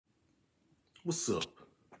What's up?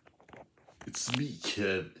 It's me,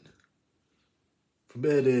 Kevin, from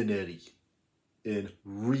Eddy and Eddy, in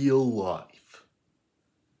real life.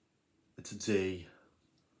 And today,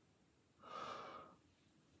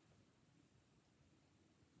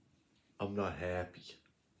 I'm not happy,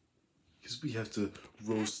 because we have to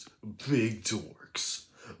roast big dorks.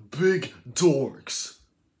 Big dorks!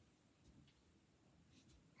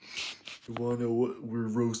 You wanna know what we're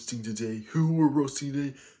roasting today? Who we're roasting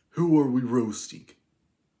today? Who are we roasting?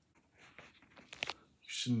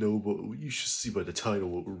 You should see by the title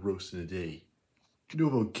what we're roasting today. You know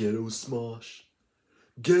about Ghetto Smosh?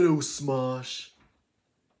 Ghetto Smosh!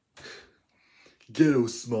 Ghetto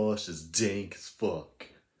Smosh is dank as fuck.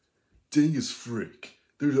 Dank as frick.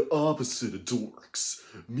 They're the opposite of dorks.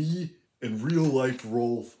 Me and real life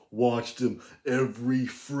Rolf watch them every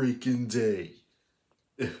freaking day.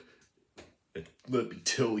 And let me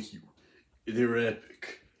tell you, they're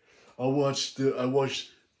epic. I rewatch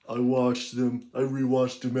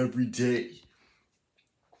them every day.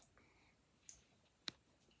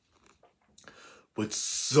 But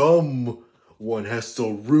someone has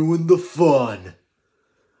to ruin the fun.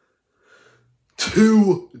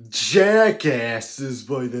 Two jackasses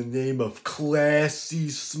by the name of Classy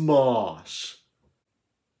Smosh.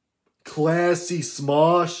 Classy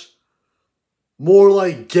Smosh? More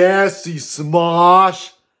like Gassy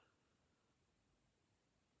Smosh.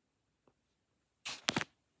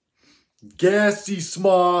 Gassy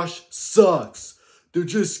Smosh sucks. They're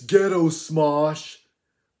just Ghetto Smosh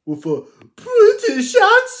with a British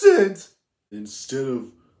accent. Instead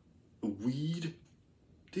of weed,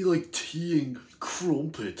 they like tea and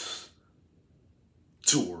crumpets.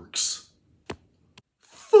 Dorks.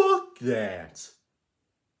 Fuck that.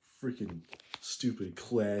 Freaking stupid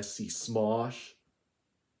Classy Smosh.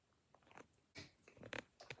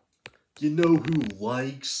 You know who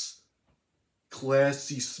likes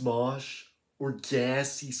Classy Smosh or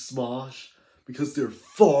Gassy Smosh? Because they're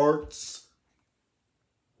farts.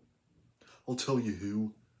 I'll tell you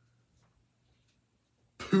who.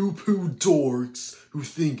 Poo-poo dorks who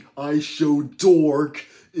think I Show Dork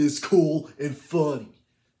is cool and funny.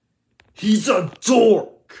 He's a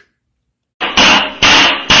dork!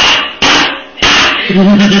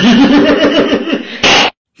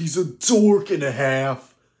 He's a dork and a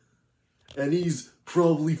half. And he's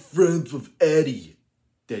probably friends with Eddy,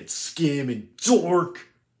 that scamming dork.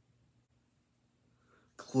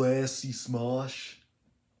 Classy Smosh,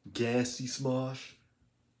 Gassy Smosh,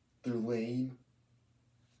 they're lame.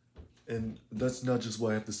 And that's not just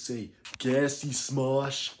what I have to say. Gassy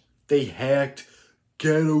Smosh, they hacked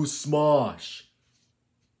Ghetto Smosh.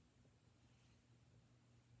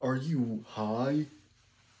 Are you high?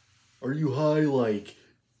 Are you high like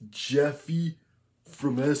Jeffy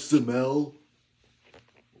from SML?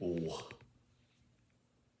 Oh.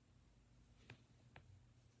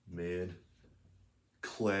 Man.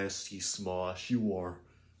 Classy Smosh, you are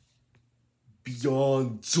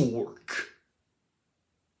beyond dork.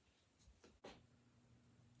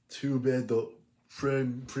 Too bad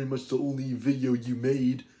pretty much the only video you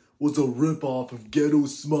made was a ripoff of Ghetto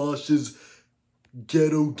Smosh's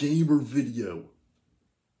Ghetto Gamer video.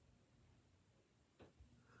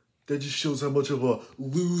 That just shows how much of a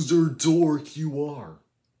loser dork you are.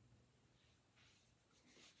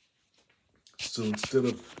 So instead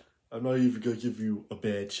of, I'm not even gonna give you a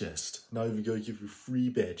bad chest. I'm not even gonna give you free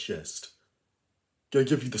bad chest. Gonna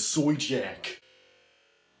give you the soy jack.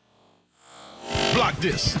 Block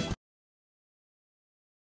this.